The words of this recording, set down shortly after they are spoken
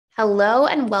Hello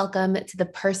and welcome to the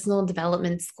Personal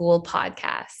Development School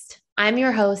podcast. I'm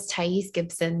your host, Thais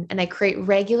Gibson, and I create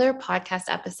regular podcast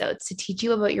episodes to teach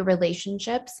you about your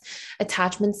relationships,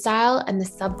 attachment style, and the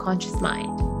subconscious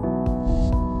mind.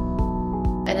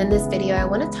 And in this video, I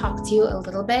want to talk to you a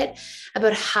little bit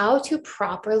about how to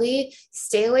properly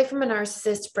stay away from a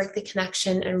narcissist, break the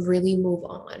connection, and really move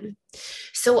on.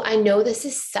 So I know this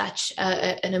is such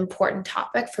an important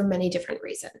topic for many different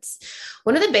reasons.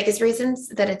 One of the biggest reasons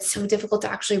that it's so difficult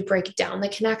to actually break down the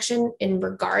connection in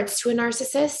regards to a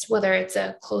narcissist, whether it's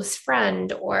a close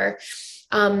friend or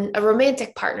a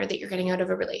romantic partner that you're getting out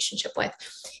of a relationship with,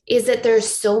 is that there's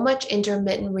so much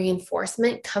intermittent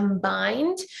reinforcement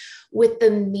combined with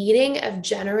the meeting of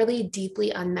generally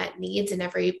deeply unmet needs in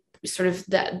every sort of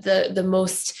the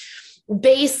most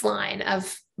baseline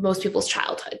of most people's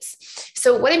childhoods.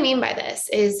 So what I mean by this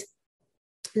is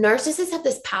narcissists have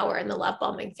this power in the love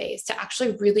bombing phase to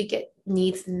actually really get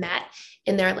needs met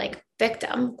in their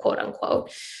victim, quote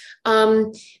unquote,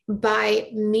 by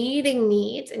meeting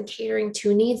needs and catering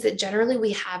to needs that generally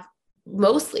we have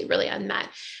mostly really unmet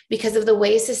because of the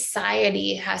way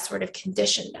society has sort of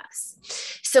conditioned us.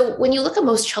 So when you look at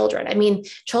most children,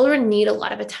 children need a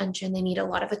lot of attention. They need a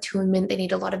lot of attunement. They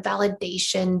need a lot of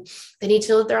validation. They need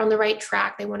to know that they're on the right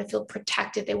track. They want to feel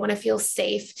protected. They want to feel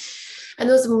safe. And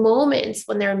those moments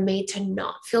when they're made to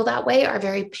not feel that way are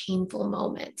very painful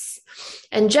moments.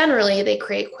 And generally, they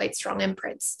create quite strong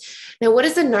imprints. Now, what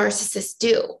does a narcissist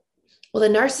do? Well,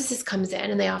 the narcissist comes in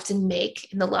and they often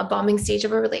make, in the love bombing stage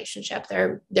of a relationship,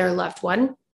 their loved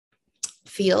one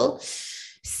feel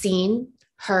seen,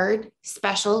 heard,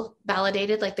 special,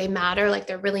 validated, like they matter, like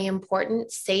they're really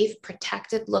important, safe,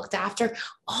 protected, looked after,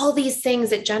 all these things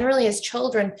that generally as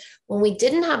children, when we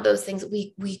didn't have those things,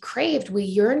 we craved, we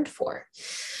yearned for.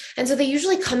 And so they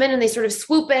usually come in and they sort of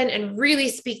swoop in and really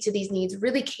speak to these needs,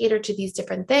 really cater to these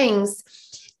different things.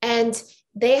 And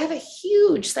they have a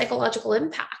huge psychological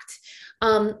impact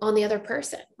on the other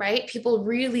person, right? People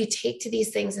really take to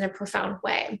these things in a profound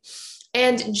way.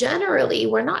 And generally,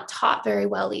 we're not taught very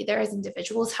well either as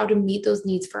individuals how to meet those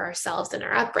needs for ourselves in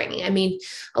our upbringing.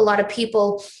 A lot of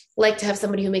people like to have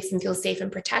somebody who makes them feel safe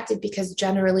and protected because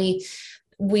generally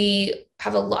we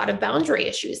have a lot of boundary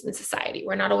issues in society.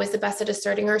 We're not always the best at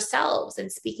asserting ourselves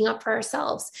and speaking up for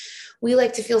ourselves. We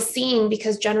like to feel seen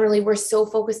because generally we're so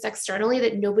focused externally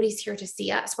that nobody's here to see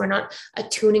us. We're not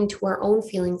attuning to our own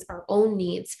feelings, our own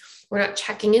needs. We're not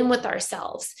checking in with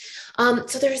ourselves.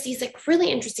 So there's these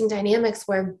really interesting dynamics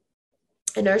where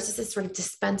a narcissist sort of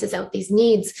dispenses out these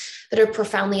needs that are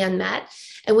profoundly unmet.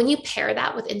 And when you pair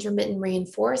that with intermittent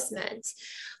reinforcement,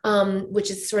 which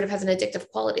is sort of has an addictive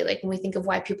quality, like when we think of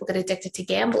why people get addicted to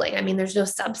gambling, there's no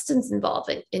substance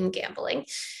involved in gambling.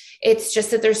 It's just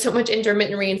that there's so much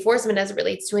intermittent reinforcement as it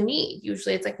relates to a need.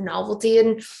 Usually it's like novelty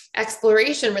and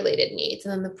exploration related needs.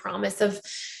 And then the promise of,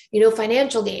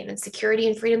 financial gain and security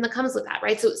and freedom that comes with that,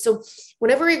 right? So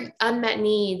whenever we have unmet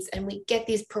needs and we get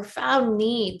these profound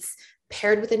needs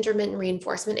paired with intermittent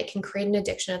reinforcement, it can create an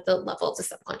addiction at the level of the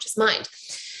subconscious mind.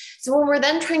 So when we're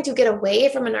then trying to get away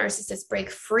from a narcissist, break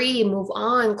free, move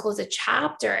on, close a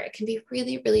chapter, it can be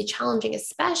really, really challenging,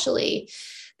 especially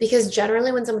because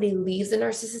generally when somebody leaves a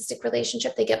narcissistic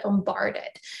relationship, they get bombarded.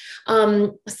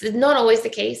 It's not always the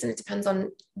case, and it depends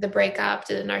on the breakup.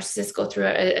 Did the narcissist go through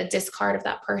a discard of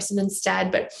that person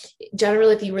instead? But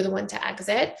generally, if you were the one to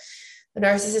exit, the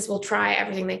narcissist will try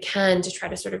everything they can to try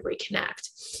to sort of reconnect.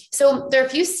 So there are a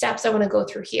few steps I want to go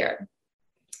through here.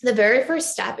 The very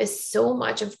first step is so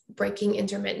much of breaking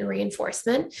intermittent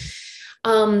reinforcement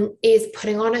is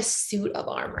putting on a suit of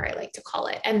armor, I like to call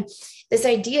it. And this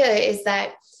idea is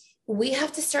that we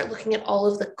have to start looking at all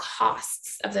of the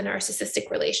costs of the narcissistic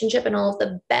relationship and all of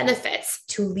the benefits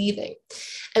to leaving.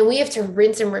 And we have to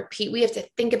rinse and repeat. We have to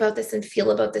think about this and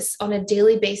feel about this on a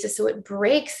daily basis. So it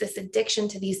breaks this addiction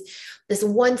to this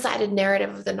one-sided narrative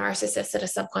of the narcissist at a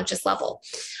subconscious level.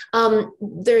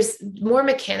 There's more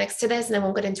mechanics to this, and I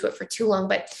won't get into it for too long,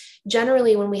 but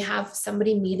generally when we have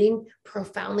somebody meeting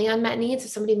profoundly unmet needs,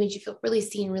 if somebody made you feel really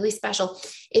seen, really special,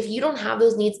 if you don't have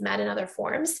those needs met in other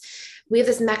forms, we have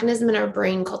this mechanism in our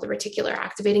brain called the reticular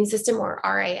activating system, or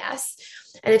RAS.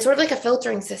 And it's sort of like a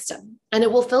filtering system, and it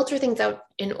will filter things out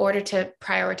in order to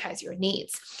prioritize your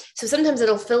needs. So sometimes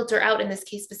it'll filter out, in this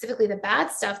case specifically, the bad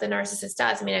stuff the narcissist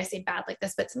does. I say bad like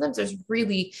this, but sometimes there's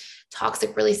really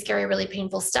toxic, really scary, really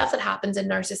painful stuff that happens in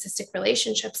narcissistic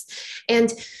relationships.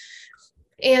 And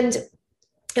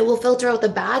it will filter out the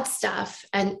bad stuff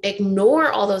and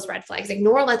ignore all those red flags,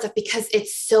 ignore all that stuff because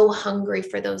it's so hungry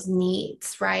for those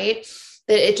needs, right?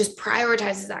 That it just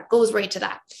prioritizes that, goes right to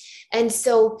that. And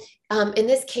so In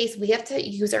this case, we have to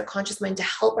use our conscious mind to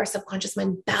help our subconscious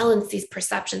mind balance these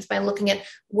perceptions by looking at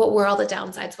what were all the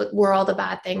downsides, what were all the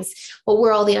bad things, what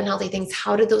were all the unhealthy things,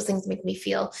 how did those things make me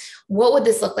feel? What would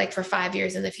this look like for 5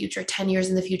 years in the future, 10 years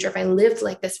in the future if I lived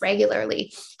like this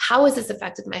regularly? How has this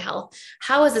affected my health?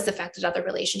 How has this affected other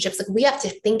relationships? Like we have to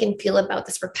think and feel about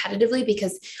this repetitively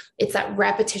because it's that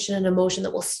repetition and emotion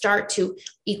that will start to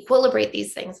equilibrate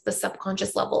these things at the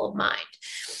subconscious level of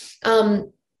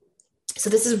mind. So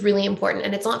this is really important,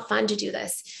 and it's not fun to do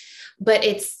this, but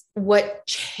it's what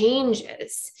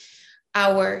changes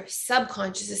our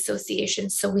subconscious association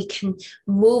so we can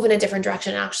move in a different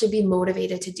direction and actually be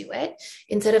motivated to do it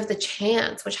instead of the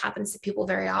chance, which happens to people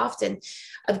very often,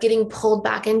 of getting pulled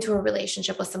back into a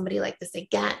relationship with somebody like this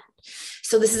again.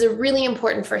 So this is a really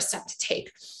important first step to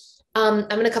take. I'm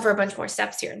going to cover a bunch more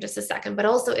steps here in just a second, but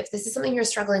also if this is something you're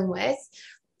struggling with,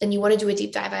 and you want to do a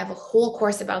deep dive, I have a whole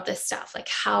course about this stuff, like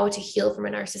how to heal from a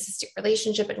narcissistic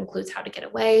relationship. It includes how to get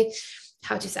away,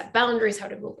 how to set boundaries, how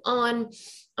to move on,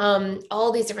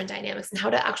 all these different dynamics, and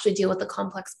how to actually deal with the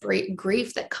complex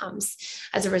grief that comes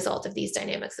as a result of these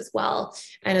dynamics as well,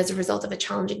 and as a result of a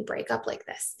challenging breakup like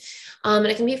this. And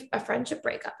it can be a friendship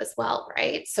breakup as well,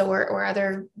 right? So, or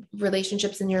other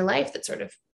relationships in your life that sort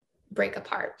of break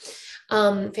apart,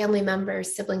 family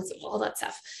members, siblings, all that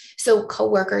stuff. So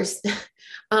coworkers,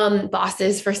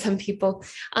 bosses for some people.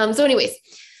 So anyways,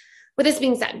 with this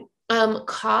being said,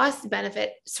 cost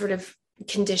benefit sort of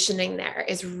conditioning there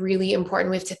is really important.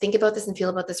 We have to think about this and feel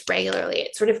about this regularly.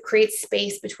 It sort of creates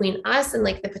space between us and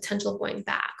like the potential of going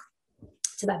back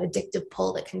to that addictive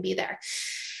pull that can be there.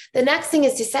 The next thing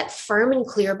is to set firm and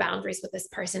clear boundaries with this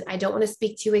person. I don't want to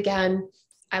speak to you again.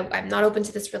 I'm not open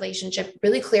to this relationship,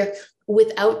 really clear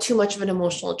without too much of an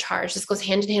emotional charge. This goes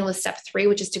hand in hand with step 3,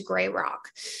 which is to gray rock.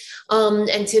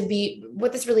 And to be,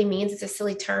 what this really means, it's a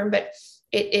silly term, but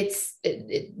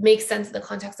it makes sense in the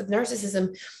context of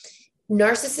narcissism.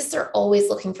 Narcissists are always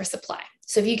looking for supply.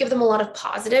 So if you give them a lot of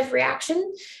positive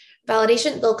reaction,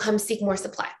 validation, they'll come seek more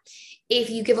supply. If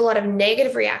you give a lot of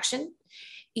negative reaction,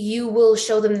 you will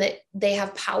show them that they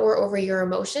have power over your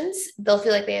emotions. They'll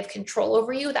feel like they have control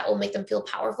over you. That will make them feel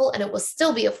powerful, and it will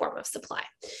still be a form of supply.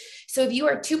 So if you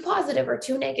are too positive or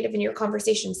too negative in your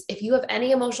conversations, if you have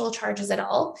any emotional charges at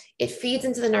all, it feeds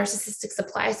into the narcissistic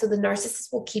supply. So the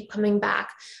narcissist will keep coming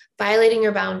back, violating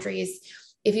your boundaries.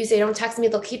 If you say, don't text me,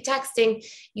 they'll keep texting.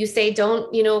 You say, don't,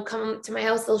 come to my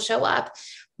house, they'll show up.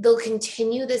 They'll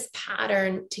continue this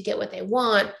pattern to get what they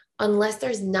want unless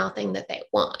there's nothing that they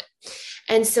want.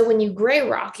 And so when you gray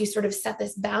rock, you sort of set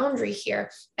this boundary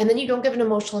here, and then you don't give an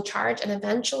emotional charge. And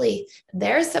eventually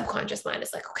their subconscious mind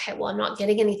is like, okay, well, I'm not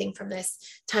getting anything from this,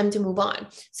 time to move on.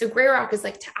 So gray rock is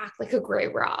like to act like a gray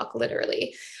rock,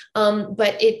 literally.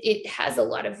 But it has a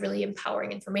lot of really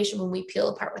empowering information when we peel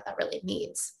apart what that really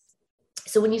means.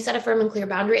 So when you set a firm and clear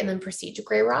boundary and then proceed to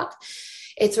gray rock,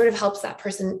 it sort of helps that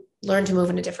person learn to move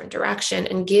in a different direction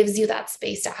and gives you that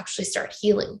space to actually start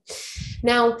healing.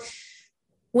 Now,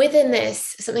 within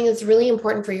this, something that's really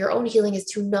important for your own healing is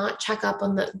to not check up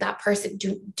on that person.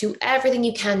 Do everything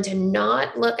you can to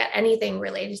not look at anything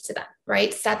related to them,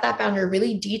 right? Set that boundary,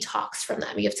 really detox from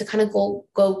them. You have to kind of go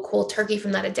cold turkey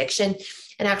from that addiction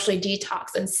and actually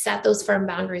detox and set those firm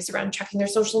boundaries around checking their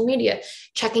social media,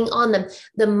 checking on them.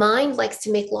 The mind likes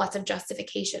to make lots of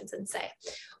justifications and say,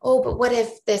 oh, but what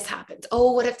if this happens?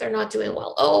 Oh, what if they're not doing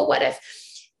well? Oh, what if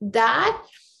that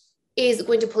is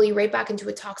going to pull you right back into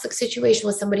a toxic situation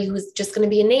with somebody who's just going to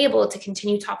be enabled to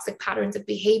continue toxic patterns of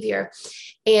behavior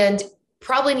and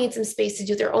probably need some space to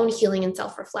do their own healing and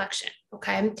self-reflection.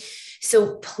 Okay.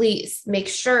 So please make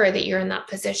sure that you're in that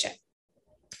position.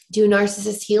 Do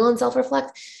narcissists heal and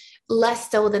self-reflect?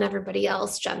 Less so than everybody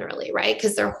else generally, right?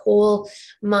 Because their whole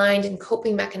mind and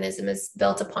coping mechanism is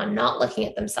built upon not looking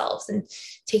at themselves and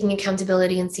taking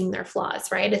accountability and seeing their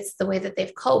flaws, right? It's the way that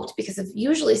they've coped because of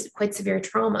usually quite severe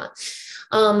trauma.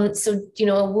 So,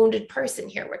 a wounded person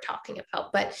here we're talking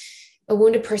about, but a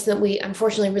wounded person that we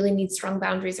unfortunately really need strong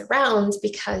boundaries around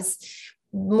because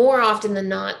more often than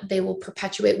not, they will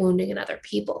perpetuate wounding in other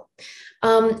people.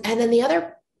 And then the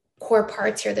other core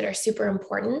parts here that are super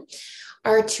important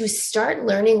are to start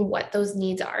learning what those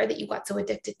needs are that you got so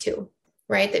addicted to,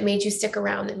 right? That made you stick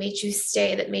around, that made you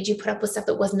stay, that made you put up with stuff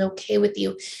that wasn't okay with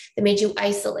you, that made you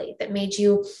isolate, that made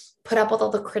you put up with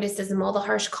all the criticism, all the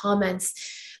harsh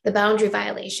comments, the boundary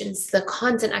violations, the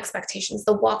constant expectations,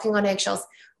 the walking on eggshells.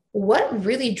 What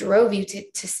really drove you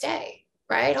to stay?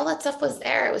 Right? All that stuff was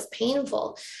there. It was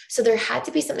painful. So there had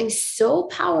to be something so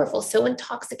powerful, so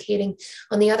intoxicating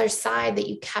on the other side that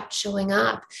you kept showing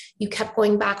up. You kept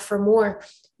going back for more.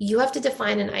 You have to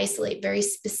define and isolate very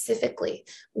specifically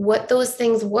what those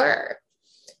things were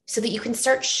so that you can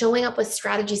start showing up with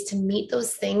strategies to meet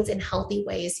those things in healthy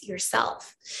ways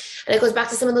yourself. And it goes back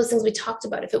to some of those things we talked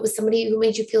about. If it was somebody who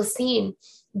made you feel seen,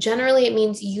 generally it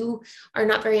means you are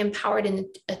not very empowered in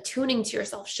attuning to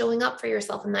yourself, showing up for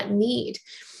yourself in that need.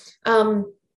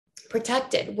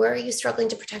 Protected, where are you struggling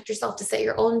to protect yourself, to set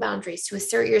your own boundaries, to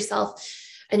assert yourself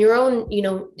and your own,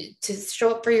 to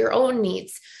show up for your own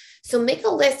needs? So make a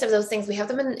list of those things. We have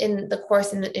them in the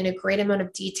course in a great amount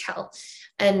of detail,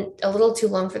 and a little too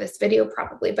long for this video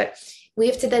probably, but we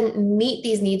have to then meet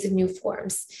these needs in new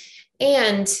forms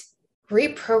and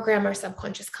reprogram our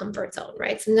subconscious comfort zone,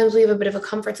 right? Sometimes we have a bit of a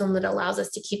comfort zone that allows us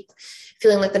to keep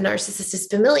feeling like the narcissist is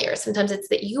familiar. Sometimes it's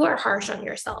that you are harsh on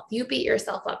yourself. You beat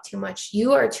yourself up too much.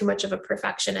 You are too much of a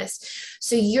perfectionist.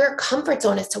 So your comfort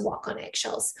zone is to walk on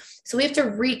eggshells. So we have to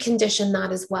recondition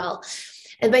that as well.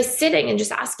 And by sitting and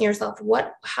just asking yourself,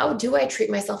 how do I treat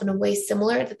myself in a way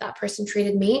similar that person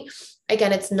treated me?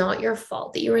 Again, it's not your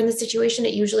fault that you were in the situation.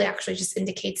 It usually actually just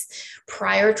indicates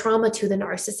prior trauma to the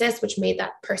narcissist, which made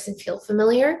that person feel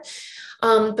familiar.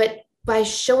 But by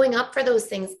showing up for those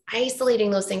things, isolating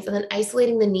those things, and then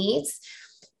isolating the needs,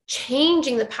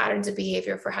 changing the patterns of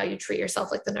behavior for how you treat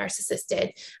yourself like the narcissist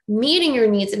did, meeting your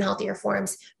needs in healthier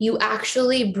forms, you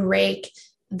actually break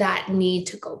that need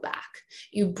to go back.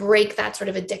 You break that sort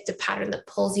of addictive pattern that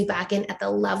pulls you back in at the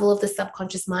level of the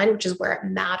subconscious mind, which is where it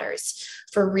matters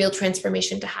for real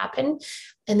transformation to happen.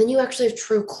 And then you actually have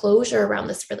true closure around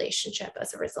this relationship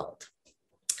as a result.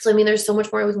 So, there's so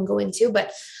much more we can go into,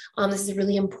 but this is a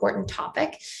really important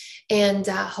topic. And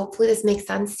hopefully this makes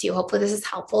sense to you. Hopefully this is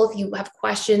helpful. If you have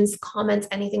questions, comments,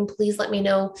 anything, please let me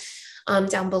know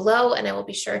down below, and I will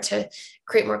be sure to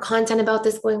create more content about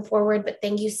this going forward. But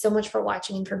thank you so much for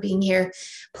watching and for being here.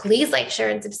 Please like, share,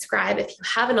 and subscribe if you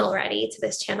haven't already to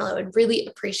this channel. I would really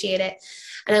appreciate it.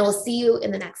 And I will see you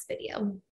in the next video.